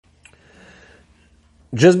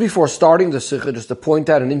Just before starting the Sikha, just to point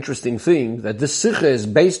out an interesting thing, that this Sikha is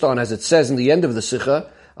based on, as it says in the end of the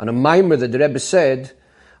Sikha, on a Maimer that the Rebbe said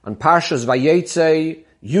on Parshas Vayetze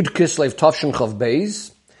Yud Kislev Tavshin Chav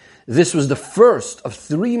Beis. This was the first of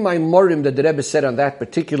 3 Maimorim that the Rebbe said on that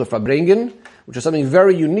particular Farbrengen, which is something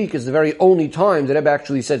very unique. It's the very only time the Rebbe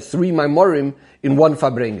actually said 3 Maimorim in one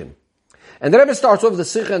Farbrengen. And the Rebbe starts off the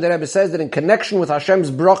Sikha and the Rebbe says that in connection with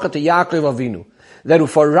Hashem's bracha to Yaakov Avinu, that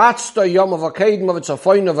ufaratsta yom of akedim of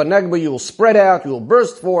itzafoin of anegba, you will spread out, you will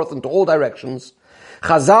burst forth into all directions.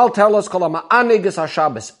 Chazal tell us, kol ha'ma'aneg es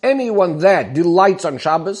HaShabbos, anyone that delights on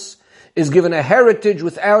Shabbos is given a heritage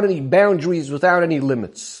without any boundaries, without any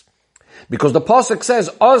limits. Because the pasuk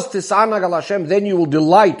says, oz tisanag al Hashem, then you will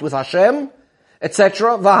delight with Hashem,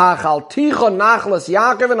 etc. V'hachalticha nachlas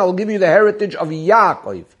Yaakov, and I'll give you the heritage of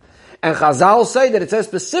Yaakov. And Chazal say that it says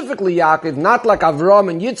specifically Yaakov, not like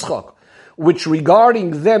Avram and Yitzchak, which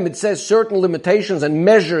regarding them it says certain limitations and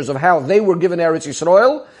measures of how they were given Eretz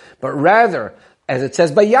Yisrael, but rather, as it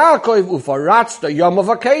says by Yaakov, ufaratsta yom of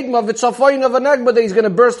akedma v'tzafoin of anegba, that he's going to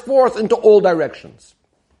burst forth into all directions.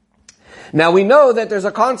 Now we know that there's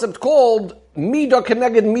a concept called midah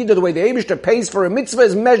keneged midah, the way the Eibishter pays for a mitzvah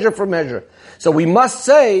is measure for measure. So we must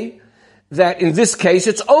say that in this case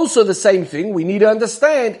it's also the same thing. We need to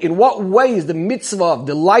understand in what way is the mitzvah of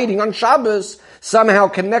delighting on Shabbos somehow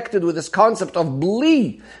connected with this concept of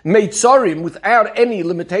bli meitzarim, without any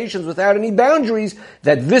limitations, without any boundaries,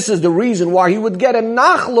 that this is the reason why he would get a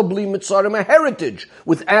nachla bli meitzarim, a heritage,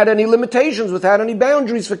 without any limitations, without any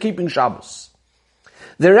boundaries for keeping Shabbos.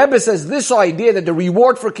 The Rebbe says this idea that the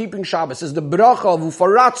reward for keeping Shabbos is the bracha of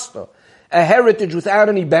ufaratsta, a heritage without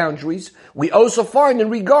any boundaries, we also find in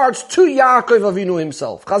regards to Yaakov Avinu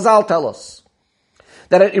himself. Chazal tell us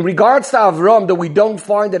that in regards to Avram, that we don't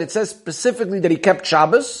find that it says specifically that he kept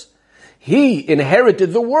Shabbos. He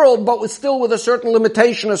inherited the world, but was still with a certain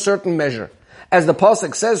limitation, a certain measure. As the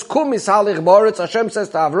pasuk says, Kum ishalich ba'aretz, Hashem says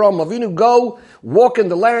to Avram Avinu, go, walk in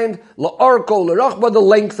the land, la'arko, l'rachba, the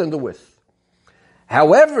length and the width.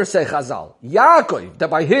 However, say Chazal, Yaakov, that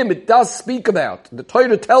by him it does speak about, the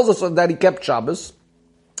Torah tells us that he kept Shabbos,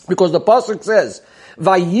 because the pasuk says,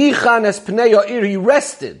 Vayichan es pnei ha'ir, he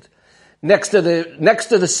rested next to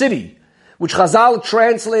the city, which Chazal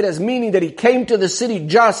translate as meaning that he came to the city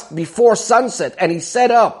just before sunset, and he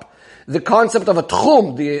set up the concept of a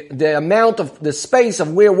tchum, the amount of the space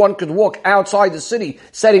of where one could walk outside the city,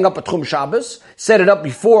 setting up a tchum Shabbos, set it up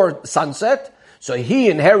before sunset. So he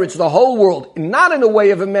inherits the whole world, not in a way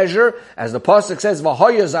of a measure, as the pasuk says,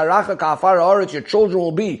 "V'hoya zaracha ka'afar haaretz," your children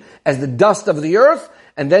will be as the dust of the earth,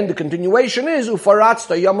 and then the continuation is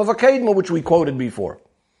ufaratsta yom of akedma, which we quoted before.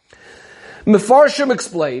 Mefarshim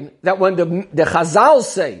explain that when the Chazal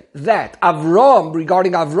say that Avram,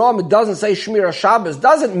 regarding Avram, it doesn't say Shmira Shabbos,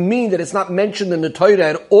 doesn't mean that it's not mentioned in the Torah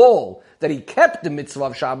at all, that he kept the mitzvah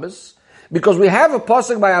of Shabbos, because we have a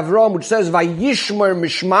pasuk by Avram which says, Vayishmer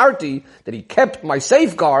Mishmarti, that he kept my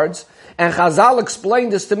safeguards, and Chazal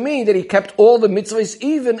explained this to me, that he kept all the mitzvahs,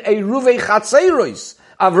 even a Ruvei Chatzeiros,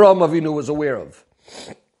 Avram Avinu was aware of.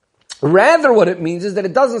 Rather, what it means is that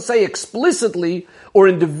it doesn't say explicitly or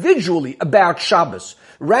individually about Shabbos.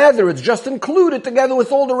 Rather, it's just included together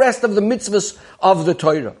with all the rest of the mitzvahs of the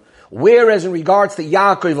Torah. Whereas in regards to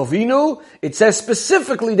Yaakov Avinu, it says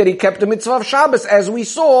specifically that he kept the mitzvah of Shabbos, as we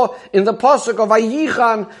saw in the pasuk of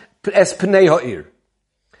Vayichan es pnei ha'ir.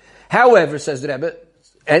 However, says the Rebbe,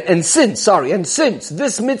 and since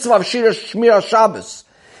this mitzvah of Shmira Shabbos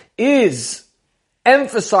is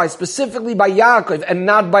emphasized specifically by Yaakov and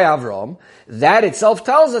not by Avram, that itself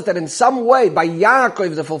tells us that in some way by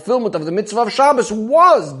Yaakov the fulfillment of the mitzvah of Shabbos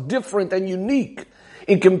was different and unique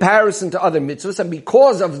in comparison to other mitzvahs, and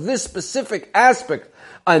because of this specific aspect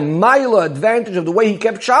and maila advantage of the way he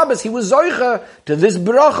kept Shabbos, he was zoicha to this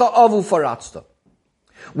bracha of ufaratsta.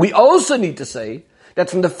 We also need to say that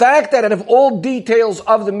from the fact that out of all details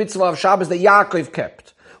of the mitzvah of Shabbos that Yaakov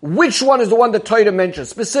kept, which one is the one that Torah mentions?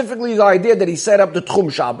 Specifically the idea that he set up the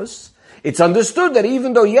Tchum Shabbos. It's understood that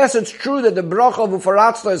even though, yes, it's true that the bracha of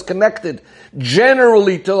Ufaratzta is connected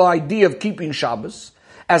generally to the idea of keeping Shabbos,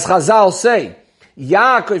 as Chazal say,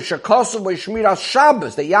 Yaakov shakosov by Shmiras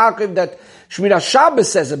Shabbos, the Yaakov that Shmiras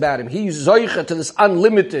Shabbos says about him, he's zoicha to this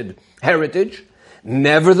unlimited heritage.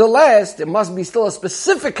 Nevertheless, there must be still a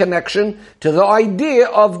specific connection to the idea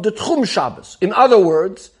of the Tchum Shabbos. In other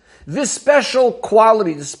words, this special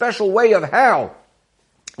quality, the special way of how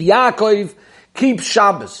Yaakov keeps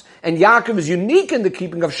Shabbos, and Yaakov is unique in the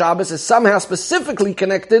keeping of Shabbos, is somehow specifically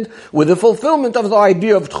connected with the fulfillment of the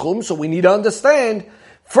idea of Tchum. So we need to understand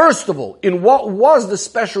First of all, in what was the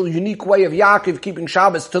special, unique way of Yaakov keeping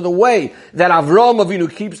Shabbos to the way that Avraham Avinu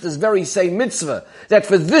keeps this very same mitzvah, that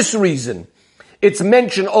for this reason, it's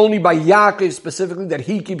mentioned only by Yaakov specifically that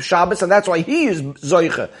he keeps Shabbos, and that's why he is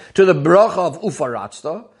Zoicha to the bracha of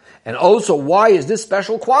Ufaratzta. And also, why is this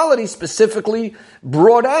special quality specifically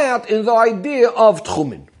brought out in the idea of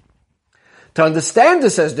Tchumen? To understand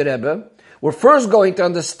this, says the Rebbe, we're first going to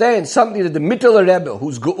understand something that the Mittler Rebbe,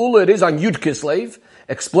 whose Geula it is on Yud Kislev,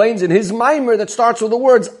 explains in his Maimer that starts with the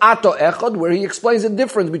words Ato Echad, where he explains the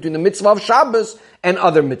difference between the mitzvah of Shabbos and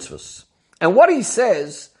other mitzvahs. And what he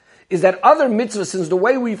says is that other mitzvahs, since the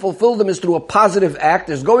way we fulfill them is through a positive act,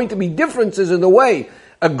 there's going to be differences in the way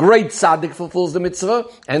a great tzaddik fulfills the mitzvah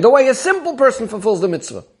and the way a simple person fulfills the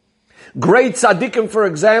mitzvah. Great tzaddikim, for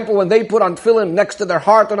example, when they put on tefillin next to their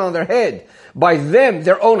heart and on their head, by them,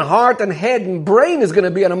 their own heart and head and brain is going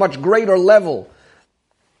to be on a much greater level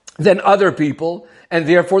than other people, and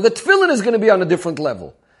therefore the tefillin is going to be on a different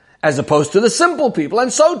level, as opposed to the simple people,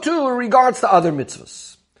 and so too in regards to other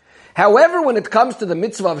mitzvahs. However, when it comes to the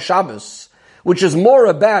mitzvah of Shabbos, which is more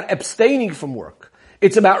about abstaining from work,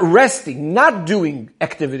 it's about resting, not doing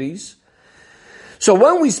activities. So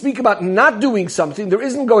when we speak about not doing something, there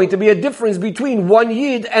isn't going to be a difference between one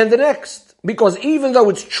yid and the next. Because even though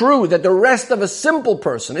it's true that the rest of a simple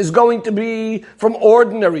person is going to be from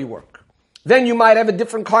ordinary work, then you might have a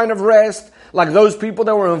different kind of rest, like those people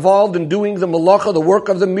that were involved in doing the malacha, the work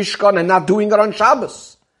of the Mishkan, and not doing it on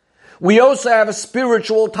Shabbos. We also have a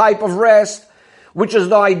spiritual type of rest, which is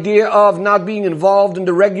the idea of not being involved in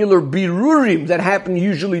the regular birurim that happen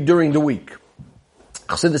usually during the week.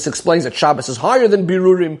 Chassidus explains that Shabbos is higher than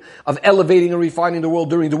birurim of elevating and refining the world.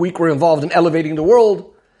 During the week we're involved in elevating the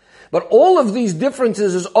world. But all of these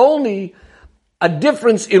differences is only a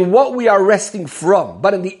difference in what we are resting from.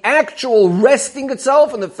 But in the actual resting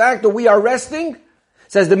itself and the fact that we are resting,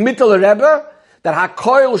 says the Mittler Rebbe, that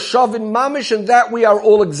hakoil shavin mamish, and that we are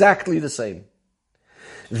all exactly the same.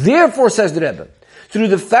 Therefore, says the Rebbe, through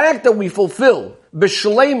the fact that we fulfill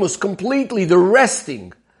b'shleimus completely the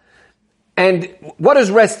resting, and what is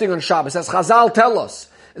resting on Shabbos? As Chazal tell us,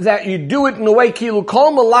 that you do it in a way kilu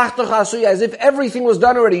kol malachta chasuya, as if everything was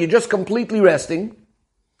done already, you're just completely resting.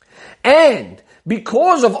 And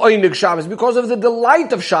because of Oinig Shabbos, because of the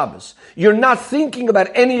delight of Shabbos, you're not thinking about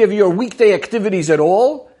any of your weekday activities at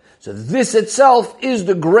all. So this itself is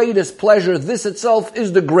the greatest pleasure, this itself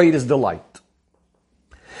is the greatest delight.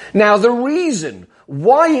 Now the reason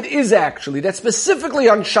why it is actually that specifically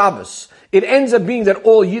on Shabbos, it ends up being that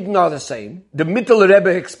all Yidden are the same, the Mittler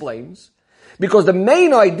Rebbe explains, because the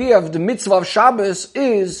main idea of the mitzvah of Shabbos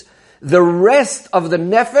is the rest of the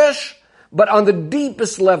nefesh, but on the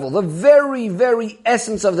deepest level, the very, very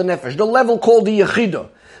essence of the nefesh, the level called the Yechidah,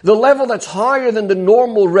 the level that's higher than the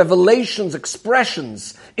normal revelations,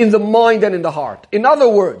 expressions in the mind and in the heart. In other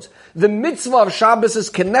words, the mitzvah of Shabbos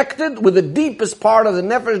is connected with the deepest part of the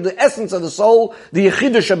nefesh, the essence of the soul, the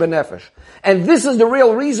Yechidah shebenefesh. And this is the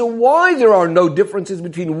real reason why there are no differences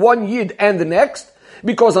between one Yid and the next,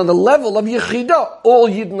 because on the level of Yechidah, all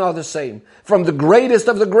Yidden are the same. From the greatest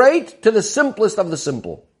of the great to the simplest of the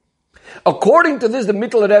simple. According to this, the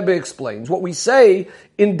Mittler Rebbe explains what we say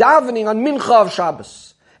in davening on Mincha of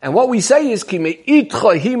Shabbos. And what we say is, that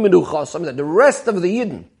the rest of the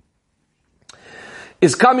Yidden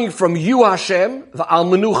is coming from you, Hashem,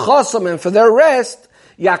 and for their rest,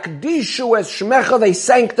 yakdishu es shmecha, they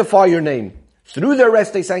sanctify your name. Through their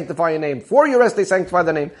rest, they sanctify your name. For your rest, they sanctify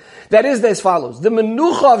the name. That is as follows. The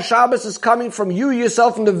menucha of Shabbos is coming from you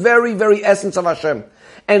yourself, from the very, very essence of Hashem.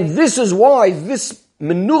 And this is why this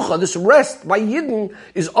menucha, this rest by Yidden,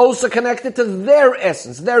 is also connected to their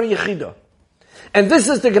essence, their Yechidah. And this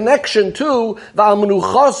is the connection to V'al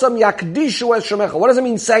menuchasam yakdishu es shemecha. What does it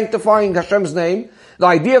mean, sanctifying Hashem's name? The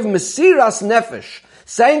idea of Mesiras Nefesh,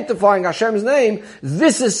 sanctifying Hashem's name,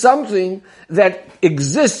 this is something that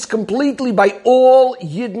exists completely by all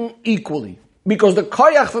Yidden equally. Because the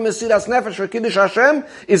koyach for Mesiras Nefesh for Kiddush Hashem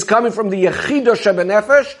is coming from the Yechidah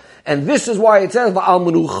shebenefesh, and this is why it says V'al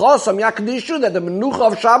menuchasam yakdishu, that the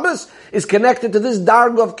menucha of Shabbos is connected to this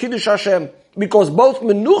darga of Kiddush Hashem. Because both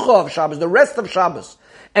menucha of Shabbos, the rest of Shabbos,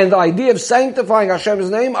 and the idea of sanctifying Hashem's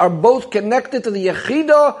name are both connected to the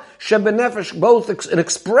Yechidah shebenefesh, both an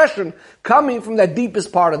expression coming from that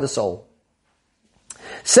deepest part of the soul.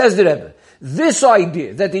 Says the Rebbe, this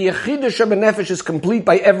idea that the Yechidah shebenefesh is complete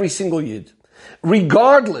by every single Yid,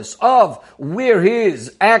 regardless of where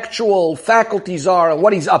his actual faculties are and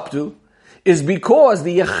what he's up to, is because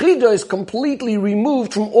the Yechidah is completely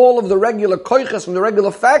removed from all of the regular koiches, from the regular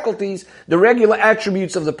faculties, the regular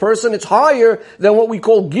attributes of the person. It's higher than what we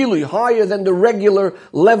call gilui, higher than the regular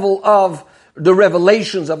level of the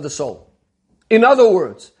revelations of the soul. In other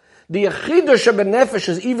words, the Yechida Shebenefesh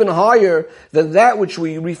is even higher than that which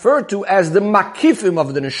we refer to as the Makifim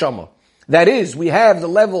of the Neshama. That is, we have the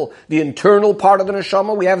level, the internal part of the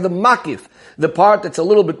Neshama, we have the Makif, the part that's a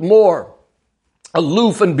little bit more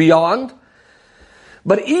aloof and beyond.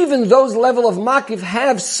 But even those level of Makif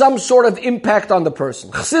have some sort of impact on the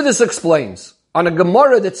person. Chassidus explains on a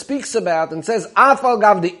Gemara that speaks about and says, Afal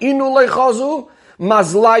gav de inu lechazu,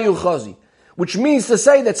 mazlayu chazi. Which means to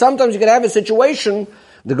say that sometimes you can have a situation,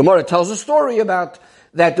 the Gemara tells a story about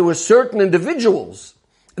that there were certain individuals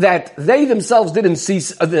that they themselves didn't see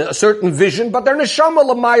a certain vision, but their neshama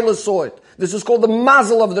l'mayla saw it. This is called the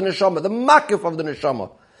mazel of the neshama, the makif of the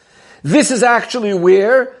neshama. This is actually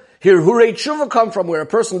where here hurei tshuva come from, where a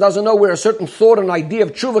person doesn't know where a certain thought and idea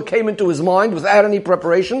of tshuva came into his mind without any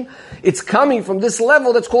preparation. It's coming from this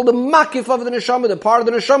level that's called the makif of the neshama, the part of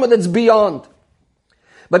the neshama that's beyond.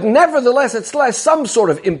 But nevertheless, it still has some sort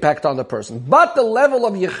of impact on the person. But the level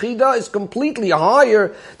of Yechida is completely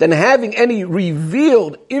higher than having any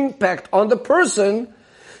revealed impact on the person,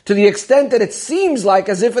 to the extent that it seems like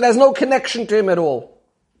as if it has no connection to him at all.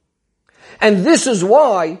 And this is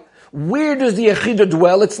why, where does the Yechida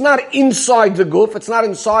dwell? It's not inside the guf, it's not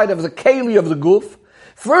inside of the keli of the guf.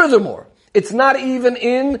 Furthermore, it's not even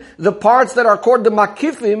in the parts that are called the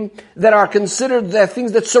makifim, that are considered the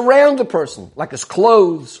things that surround the person, like his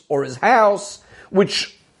clothes or his house,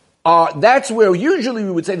 which are, that's where usually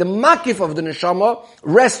we would say the makif of the neshama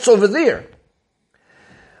rests over there.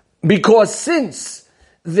 Because since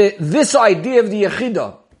this idea of the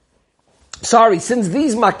yechida, since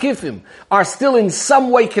these makifim are still in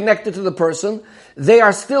some way connected to the person, they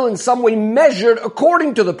are still in some way measured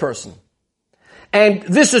according to the person. And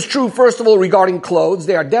this is true, first of all, regarding clothes.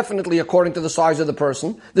 They are definitely according to the size of the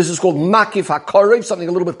person. This is called makif hakorev, something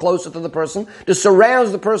a little bit closer to the person. This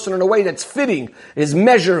surrounds the person in a way that's fitting, is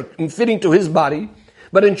measured and fitting to his body.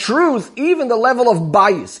 But in truth, even the level of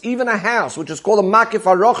bias, even a house, which is called a makif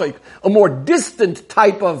harochik, a more distant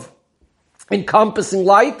type of encompassing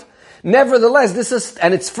light, nevertheless, this is,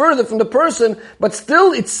 and it's further from the person, but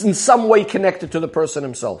still it's in some way connected to the person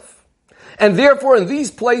himself. And therefore, in these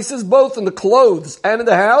places, both in the clothes and in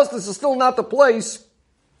the house, this is still not the place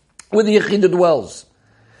where the Yechida dwells.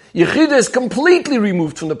 Yechida is completely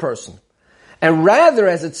removed from the person. And rather,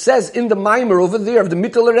 as it says in the Maimer over there of the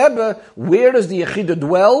Mittler Rebbe, where does the Yechida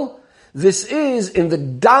dwell? This is in the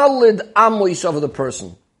Daled Amois of the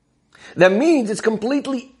person. That means it's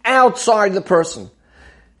completely outside the person.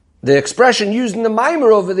 The expression used in the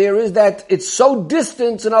Maimer over there is that it's so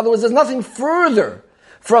distant, in other words, there's nothing further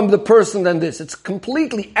from the person than this. It's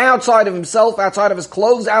completely outside of himself, outside of his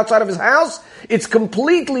clothes, outside of his house. It's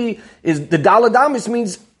completely, the Daladamis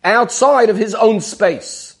means outside of his own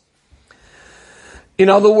space. In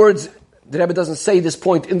other words, the Rebbe doesn't say this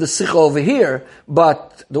point in the Sikha over here,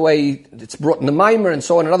 but the way it's brought in the Maimer and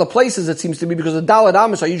so on in other places, it seems to be because the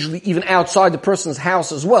Daladamis are usually even outside the person's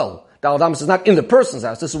house as well. Daladamis is not in the person's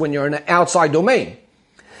house. This is when you're in an outside domain.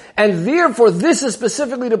 And therefore, this is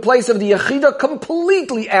specifically the place of the Yechida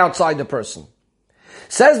completely outside the person.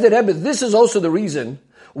 Says the Rebbe, this is also the reason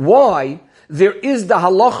why there is the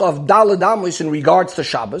halacha of Daled Amos in regards to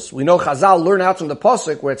Shabbos. We know Chazal learn out from the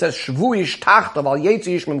Pasuk where it says, Shvuish tachtav al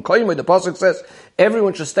yetziish mem koimei. The Pasuk says,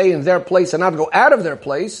 everyone should stay in their place and not go out of their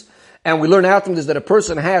place. And we learn out from this that a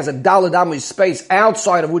person has a Daled Amos space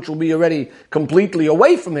outside of which will be already completely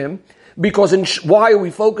away from him. Because why are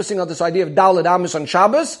we focusing on this idea of Daled Amos on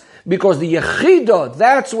Shabbos? Because the Yechida,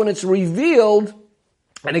 that's when it's revealed.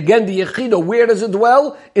 And again, the Yechida, where does it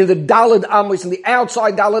dwell? In the Daled Amos, in the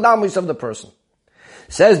outside Daled Amos of the person.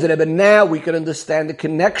 Says the Rebbe, now we can understand the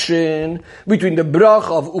connection between the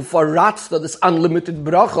bracha of Ufaratzta, this unlimited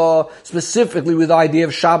bracha, specifically with the idea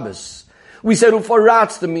of Shabbos. We said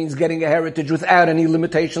Ufaratzta means getting a heritage without any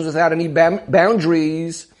limitations, without any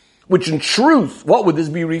boundaries. Which in truth, what would this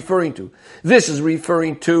be referring to? This is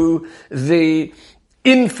referring to the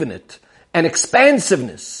infinite and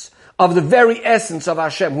expansiveness of the very essence of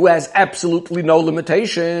Hashem, who has absolutely no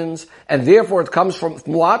limitations, and therefore it comes from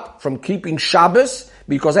what? From keeping Shabbos,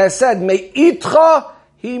 because as I said, Me'itcha hi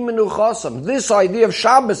menuchasam. This idea of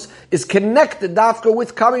Shabbos is connected, dafka,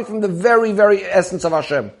 with coming from the very, very essence of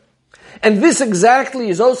Hashem. And this exactly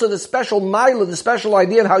is also the special mila, the special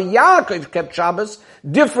idea of how Yaakov kept Shabbos,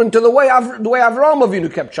 different to the way Avraham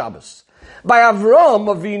Avinu kept Shabbos. By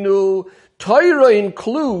Avraham Avinu, Torah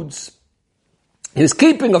includes, his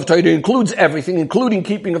keeping of Torah includes everything, including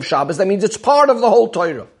keeping of Shabbos. That means it's part of the whole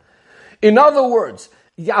Torah. In other words,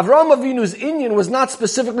 Avraham Avinu's inyan was not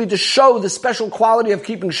specifically to show the special quality of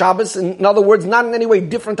keeping Shabbos, in other words, not in any way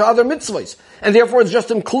different to other mitzvahs, and therefore it's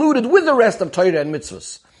just included with the rest of Torah and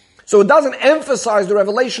mitzvahs. So it doesn't emphasize the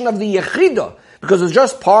revelation of the Yechidah, because it's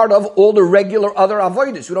just part of all the regular other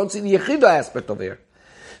avodas. We don't see the Yechidah aspect of here.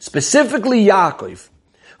 Specifically Yaakov,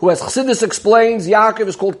 who, as Chassidus explains, Yaakov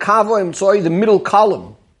is called Kavo Emtsoi, the middle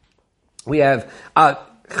column. We have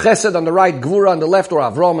Chesed on the right, Gvura on the left, or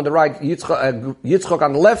Avram on the right, Yitzchok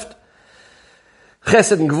on the left.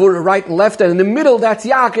 Chesed and Gvura right and left, and in the middle, that's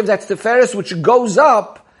Yaakov, that's the Tiferes, which goes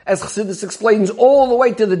up, as Chassidus explains, all the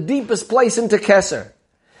way to the deepest place into Keser.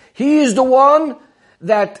 He is the one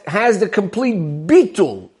that has the complete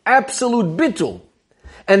bitul, absolute bitul.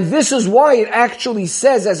 And this is why it actually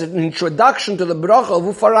says, as an introduction to the bracha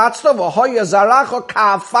of Ufaratzta, v'hoya zaracha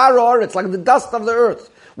ka'afar, it's like the dust of the earth.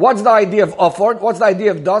 What's the idea of afar? What's the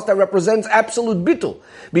idea of dust? That represents absolute bitul.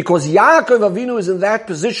 Because Yaakov Avinu is in that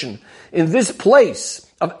position, in this place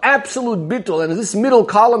of absolute bitul, and this middle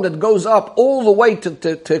column that goes up all the way to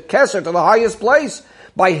Keser, to the highest place,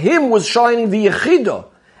 by him was shining the Yechidah.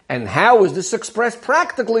 And how is this expressed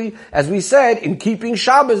practically? As we said, in keeping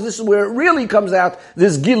Shabbos, this is where it really comes out,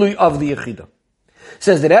 this Gilui of the Yechidah.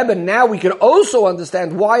 Says the Rebbe, now we can also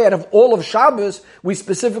understand why out of all of Shabbos, we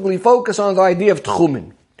specifically focus on the idea of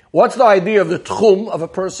Tchumin. What's the idea of the Tchum of a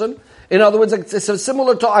person? In other words, it's a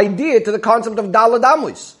similar idea to the concept of Daled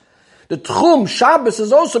Amos. The Tchum, Shabbos,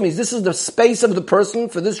 is also means this is the space of the person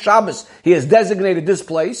for this Shabbos. He has designated this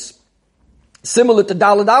place. Similar to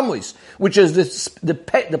Daled Amos, which is the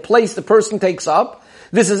place the person takes up.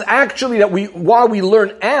 This is actually while we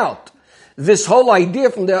learn out this whole idea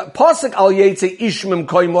from the Pasuk Al Yetze Ishmim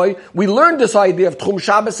Koimoy, we learn this idea of Tchum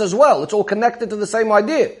Shabbos as well. It's all connected to the same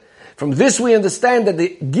idea. From this we understand that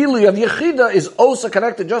the Gilui of Yechidah is also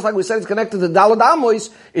connected, just like we said it's connected to Daled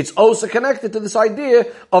Amos, it's also connected to this idea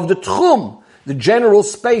of the Tchum, the general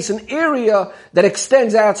space and area that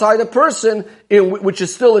extends outside the person, which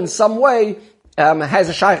is still in some way has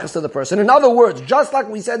a shaykhus to the person. In other words, just like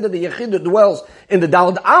we said that the Yechidah dwells in the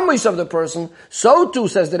Daled Amos of the person, so too,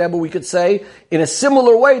 says the Rebbe, we could say, in a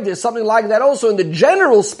similar way, there's something like that also in the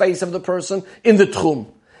general space of the person, in the Tchum.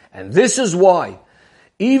 And this is why,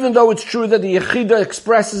 even though it's true that the Yechidah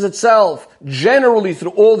expresses itself generally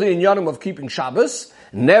through all the inyanim of keeping Shabbos,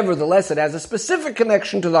 nevertheless it has a specific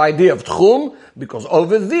connection to the idea of Tchum, because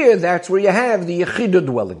over there, that's where you have the Yechidah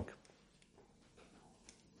dwelling.